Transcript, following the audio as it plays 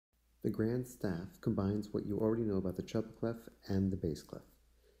The grand staff combines what you already know about the treble clef and the bass clef.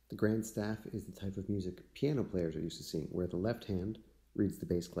 The grand staff is the type of music piano players are used to seeing, where the left hand reads the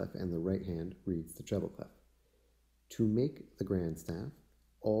bass clef and the right hand reads the treble clef. To make the grand staff,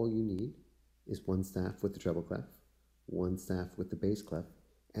 all you need is one staff with the treble clef, one staff with the bass clef,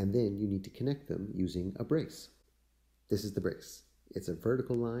 and then you need to connect them using a brace. This is the brace. It's a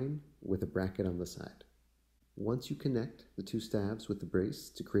vertical line with a bracket on the side. Once you connect the two staves with the brace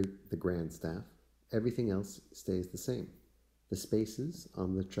to create the grand staff, everything else stays the same. The spaces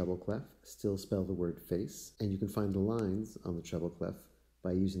on the treble clef still spell the word face, and you can find the lines on the treble clef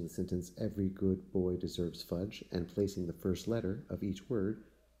by using the sentence "Every good boy deserves fudge" and placing the first letter of each word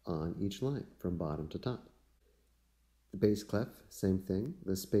on each line from bottom to top. The bass clef, same thing.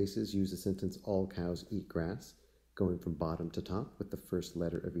 The spaces use the sentence "All cows eat grass," going from bottom to top with the first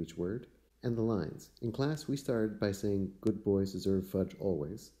letter of each word. And the lines. In class, we started by saying "Good boys deserve fudge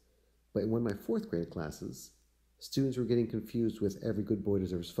always," but in one of my fourth grade classes, students were getting confused with "Every good boy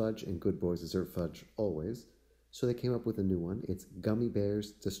deserves fudge" and "Good boys deserve fudge always," so they came up with a new one. It's "Gummy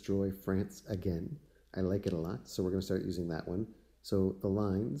bears destroy France again." I like it a lot, so we're going to start using that one. So the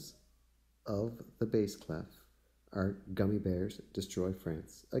lines of the bass clef are "Gummy bears destroy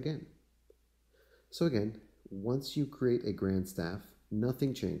France again." So again, once you create a grand staff,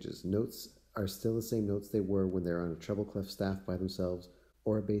 nothing changes. Notes are still the same notes they were when they're on a treble clef staff by themselves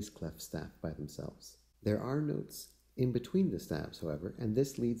or a bass clef staff by themselves. There are notes in between the staves, however, and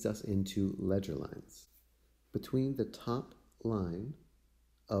this leads us into ledger lines. Between the top line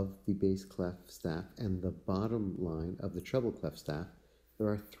of the bass clef staff and the bottom line of the treble clef staff, there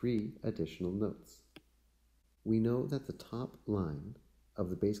are 3 additional notes. We know that the top line of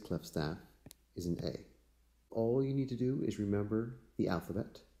the bass clef staff is an A. All you need to do is remember the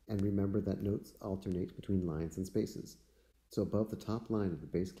alphabet and remember that notes alternate between lines and spaces. So above the top line of the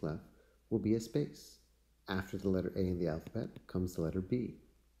bass clef will be a space. After the letter A in the alphabet comes the letter B.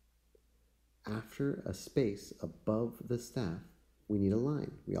 After a space above the staff, we need a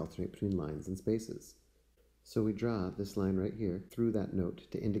line. We alternate between lines and spaces. So we draw this line right here through that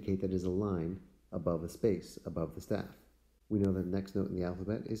note to indicate that it is a line above a space above the staff. We know the next note in the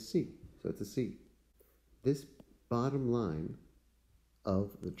alphabet is C, so it's a C. This bottom line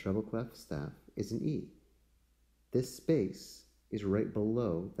of the treble clef staff is an E. This space is right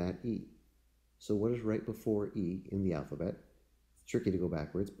below that E. So what is right before E in the alphabet? It's tricky to go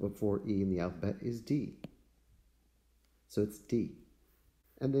backwards. Before E in the alphabet is D. So it's D.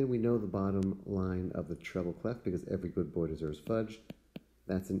 And then we know the bottom line of the treble clef because every good boy deserves fudge.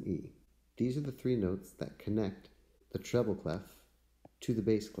 That's an E. These are the 3 notes that connect the treble clef to the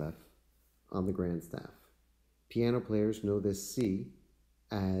bass clef on the grand staff. Piano players know this C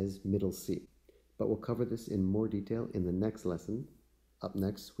as middle C, but we'll cover this in more detail in the next lesson. Up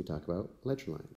next, we talk about ledger lines.